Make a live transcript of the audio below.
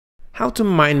how to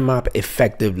mind map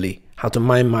effectively, how to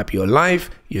mind map your life,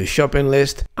 your shopping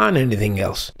list, and anything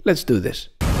else. Let's do this.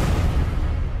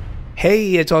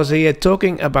 Hey, it's Ozzy here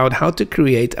talking about how to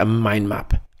create a mind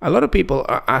map. A lot of people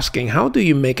are asking, how do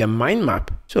you make a mind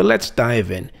map? So let's dive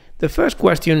in. The first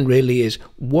question really is,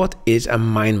 what is a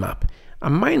mind map? A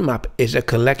mind map is a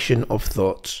collection of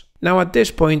thoughts. Now at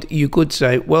this point you could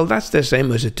say, well, that's the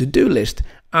same as a to-do list,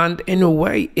 and in a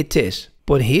way it is.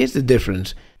 But here's the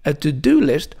difference. A to-do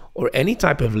list or any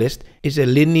type of list is a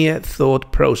linear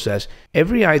thought process.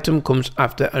 Every item comes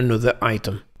after another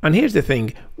item. And here's the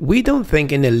thing, we don't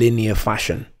think in a linear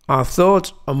fashion. Our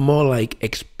thoughts are more like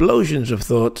explosions of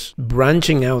thoughts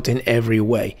branching out in every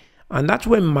way. And that's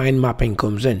where mind mapping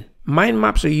comes in. Mind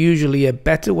maps are usually a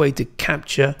better way to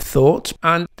capture thoughts,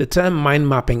 and the term mind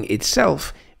mapping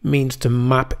itself means to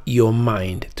map your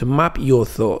mind, to map your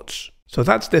thoughts. So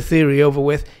that's the theory over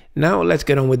with. Now let's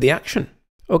get on with the action.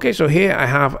 Okay, so here I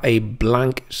have a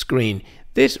blank screen.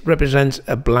 This represents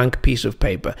a blank piece of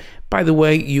paper. By the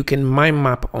way, you can mind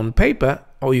map on paper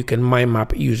or you can mind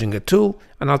map using a tool,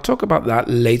 and I'll talk about that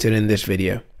later in this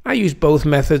video. I use both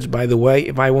methods, by the way.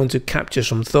 If I want to capture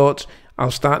some thoughts,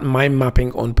 I'll start mind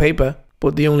mapping on paper,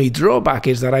 but the only drawback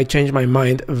is that I change my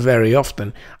mind very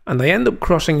often and I end up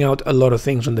crossing out a lot of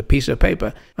things on the piece of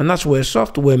paper, and that's where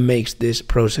software makes this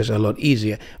process a lot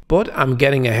easier. But I'm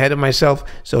getting ahead of myself,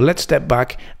 so let's step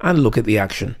back and look at the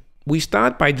action. We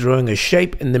start by drawing a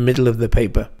shape in the middle of the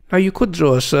paper. Now you could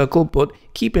draw a circle, but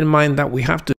keep in mind that we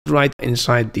have to write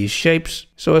inside these shapes,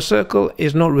 so a circle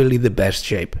is not really the best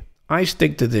shape. I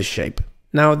stick to this shape.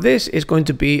 Now this is going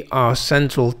to be our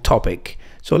central topic.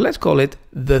 So let's call it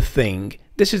the thing.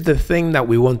 This is the thing that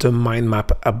we want to mind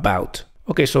map about.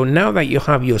 Okay, so now that you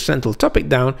have your central topic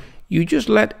down, you just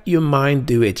let your mind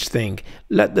do its thing.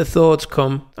 Let the thoughts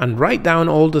come and write down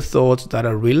all the thoughts that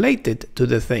are related to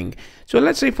the thing. So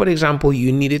let's say, for example,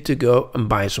 you needed to go and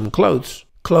buy some clothes.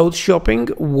 Clothes shopping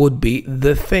would be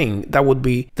the thing. That would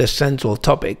be the central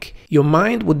topic. Your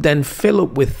mind would then fill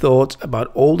up with thoughts about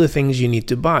all the things you need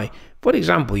to buy. For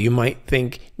example, you might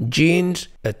think jeans,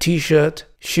 a t-shirt,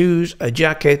 shoes, a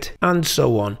jacket, and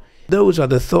so on. Those are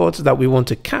the thoughts that we want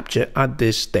to capture at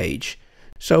this stage.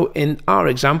 So in our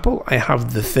example, I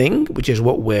have the thing, which is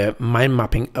what we're mind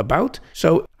mapping about.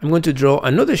 So I'm going to draw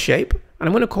another shape, and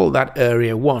I'm going to call that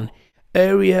area 1.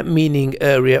 Area meaning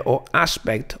area or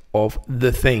aspect of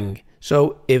the thing.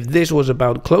 So if this was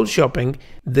about clothes shopping,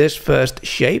 this first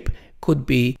shape could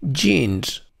be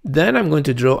jeans. Then I'm going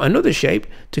to draw another shape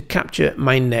to capture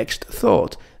my next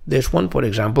thought. This one, for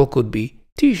example, could be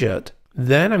t-shirt.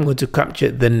 Then I'm going to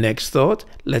capture the next thought.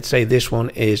 Let's say this one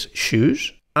is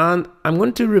shoes. And I'm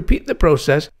going to repeat the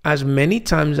process as many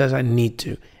times as I need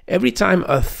to. Every time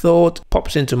a thought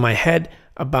pops into my head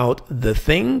about the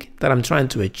thing that I'm trying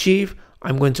to achieve,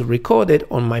 I'm going to record it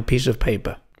on my piece of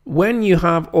paper. When you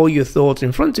have all your thoughts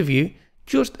in front of you,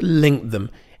 just link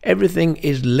them. Everything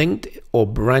is linked or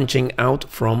branching out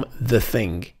from the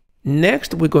thing.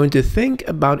 Next, we're going to think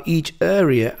about each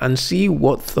area and see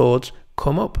what thoughts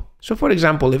come up. So for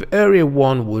example, if area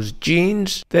 1 was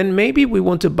jeans, then maybe we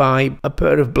want to buy a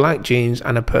pair of black jeans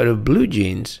and a pair of blue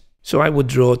jeans. So I would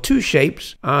draw two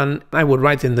shapes and I would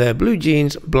write in there blue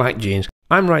jeans, black jeans.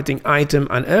 I'm writing item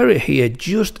and area here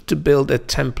just to build a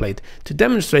template to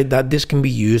demonstrate that this can be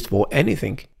used for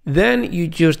anything. Then you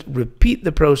just repeat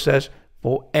the process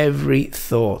for every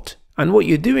thought. And what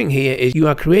you're doing here is you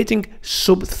are creating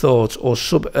sub-thoughts or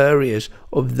sub-areas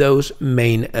of those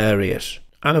main areas.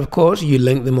 And of course, you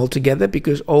link them all together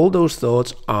because all those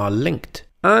thoughts are linked.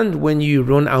 And when you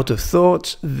run out of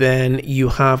thoughts, then you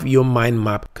have your mind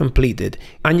map completed.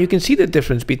 And you can see the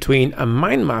difference between a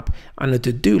mind map and a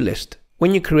to-do list.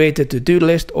 When you create a to-do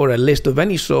list or a list of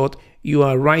any sort, you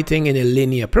are writing in a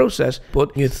linear process,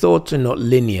 but your thoughts are not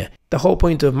linear. The whole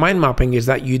point of mind mapping is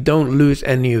that you don't lose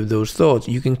any of those thoughts.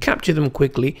 You can capture them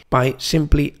quickly by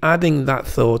simply adding that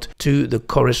thought to the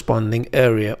corresponding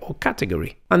area or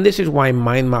category. And this is why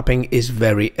mind mapping is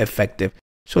very effective.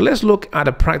 So let's look at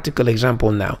a practical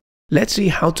example now. Let's see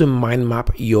how to mind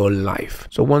map your life.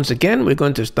 So once again, we're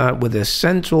going to start with a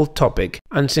central topic.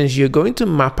 And since you're going to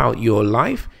map out your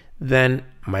life, then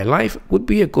my life would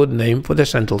be a good name for the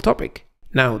central topic.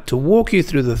 Now, to walk you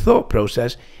through the thought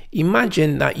process,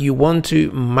 imagine that you want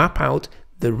to map out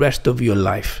the rest of your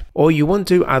life, or you want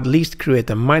to at least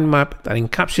create a mind map that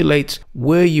encapsulates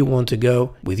where you want to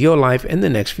go with your life in the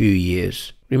next few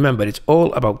years. Remember, it's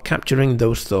all about capturing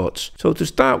those thoughts. So to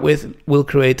start with, we'll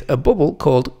create a bubble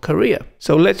called career.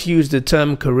 So let's use the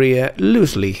term career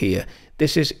loosely here.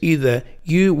 This is either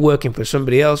you working for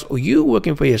somebody else or you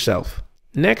working for yourself.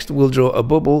 Next, we'll draw a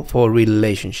bubble for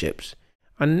relationships.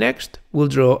 And next, we'll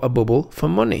draw a bubble for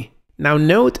money. Now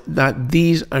note that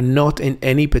these are not in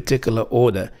any particular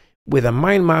order. With a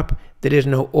mind map, there is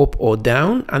no up or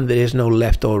down and there is no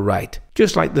left or right.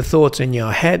 Just like the thoughts in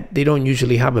your head, they don't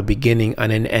usually have a beginning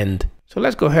and an end. So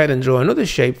let's go ahead and draw another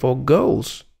shape for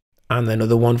goals, and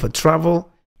another one for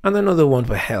travel, and another one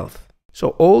for health. So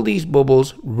all these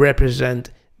bubbles represent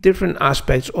different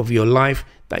aspects of your life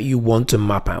that you want to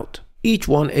map out. Each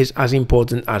one is as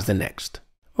important as the next.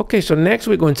 Okay, so next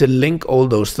we're going to link all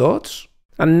those thoughts.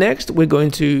 And next we're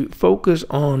going to focus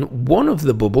on one of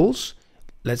the bubbles.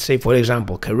 Let's say, for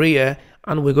example, career,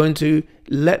 and we're going to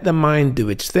let the mind do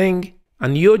its thing.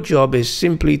 And your job is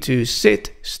simply to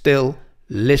sit still,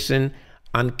 listen,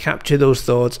 and capture those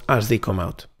thoughts as they come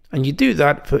out. And you do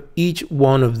that for each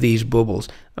one of these bubbles.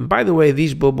 And by the way,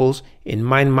 these bubbles in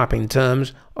mind mapping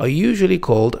terms are usually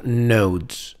called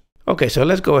nodes. Okay, so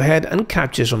let's go ahead and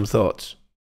capture some thoughts.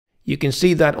 You can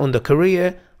see that under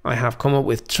career, I have come up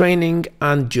with training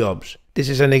and jobs. This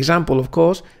is an example, of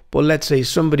course, but let's say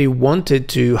somebody wanted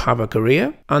to have a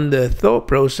career and the thought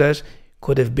process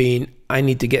could have been, I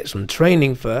need to get some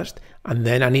training first and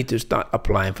then I need to start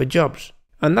applying for jobs.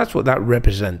 And that's what that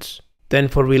represents. Then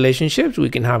for relationships, we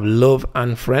can have love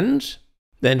and friends.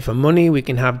 Then for money, we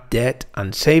can have debt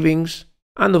and savings.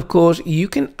 And of course, you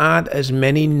can add as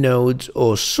many nodes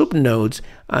or sub-nodes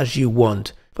as you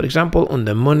want. For example,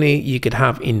 under money, you could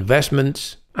have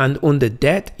investments. And under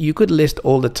debt, you could list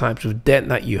all the types of debt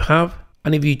that you have.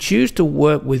 And if you choose to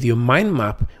work with your mind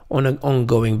map on an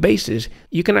ongoing basis,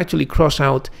 you can actually cross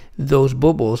out those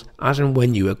bubbles as and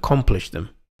when you accomplish them.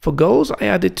 For goals, I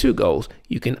added 2 goals.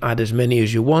 You can add as many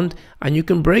as you want, and you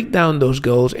can break down those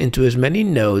goals into as many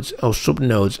nodes or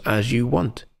sub-nodes as you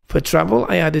want. For travel,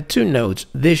 I added 2 nodes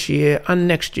this year and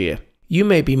next year. You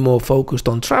may be more focused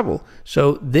on travel,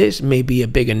 so this may be a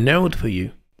bigger node for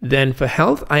you. Then for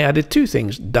health, I added 2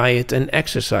 things, diet and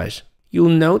exercise. You'll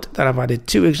note that I've added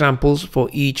 2 examples for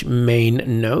each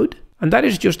main node, and that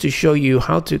is just to show you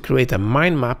how to create a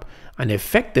mind map, an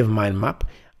effective mind map,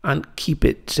 and keep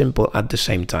it simple at the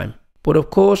same time. But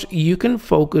of course, you can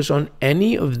focus on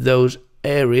any of those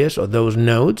areas or those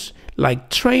nodes, like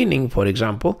training, for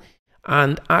example,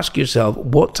 and ask yourself,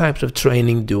 what types of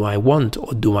training do I want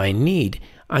or do I need?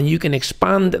 And you can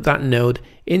expand that node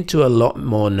into a lot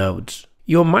more nodes.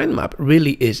 Your mind map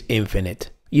really is infinite.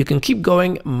 You can keep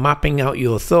going, mapping out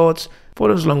your thoughts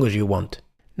for as long as you want.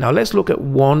 Now let's look at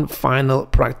one final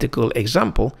practical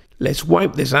example. Let's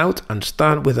wipe this out and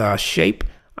start with our shape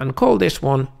and call this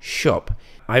one shop.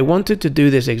 I wanted to do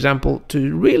this example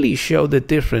to really show the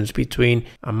difference between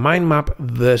a mind map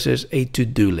versus a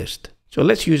to-do list. So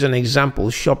let's use an example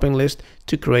shopping list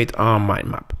to create our mind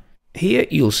map. Here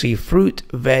you'll see fruit,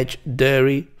 veg,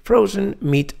 dairy, frozen,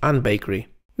 meat and bakery.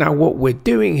 Now what we're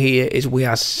doing here is we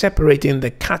are separating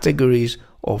the categories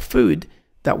of food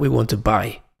that we want to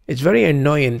buy. It's very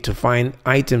annoying to find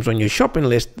items on your shopping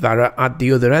list that are at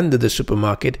the other end of the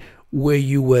supermarket where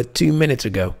you were 2 minutes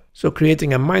ago. So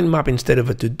creating a mind map instead of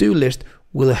a to-do list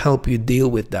will help you deal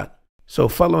with that. So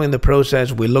following the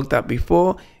process we looked at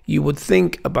before, you would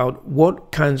think about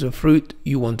what kinds of fruit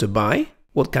you want to buy,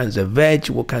 what kinds of veg,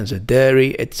 what kinds of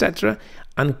dairy, etc.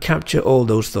 and capture all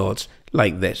those thoughts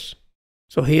like this.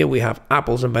 So here we have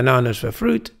apples and bananas for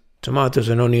fruit, tomatoes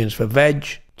and onions for veg,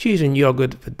 cheese and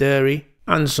yogurt for dairy,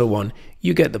 and so on.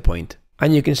 You get the point.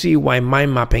 And you can see why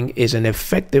mind mapping is an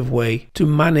effective way to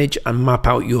manage and map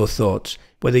out your thoughts,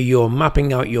 whether you're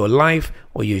mapping out your life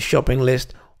or your shopping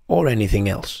list or anything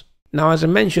else. Now, as I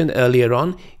mentioned earlier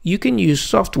on, you can use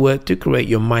software to create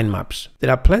your mind maps. There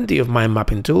are plenty of mind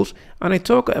mapping tools, and I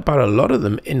talk about a lot of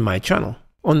them in my channel.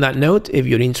 On that note, if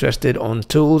you're interested on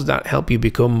tools that help you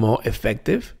become more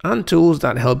effective and tools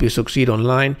that help you succeed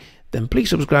online, then please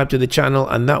subscribe to the channel,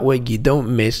 and that way you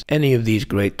don't miss any of these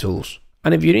great tools.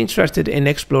 And if you're interested in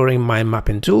exploring mind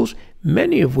mapping tools,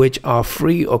 many of which are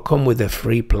free or come with a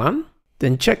free plan,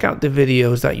 then check out the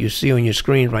videos that you see on your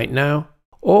screen right now,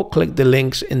 or click the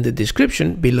links in the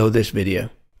description below this video.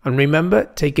 And remember,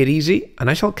 take it easy, and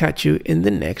I shall catch you in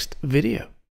the next video.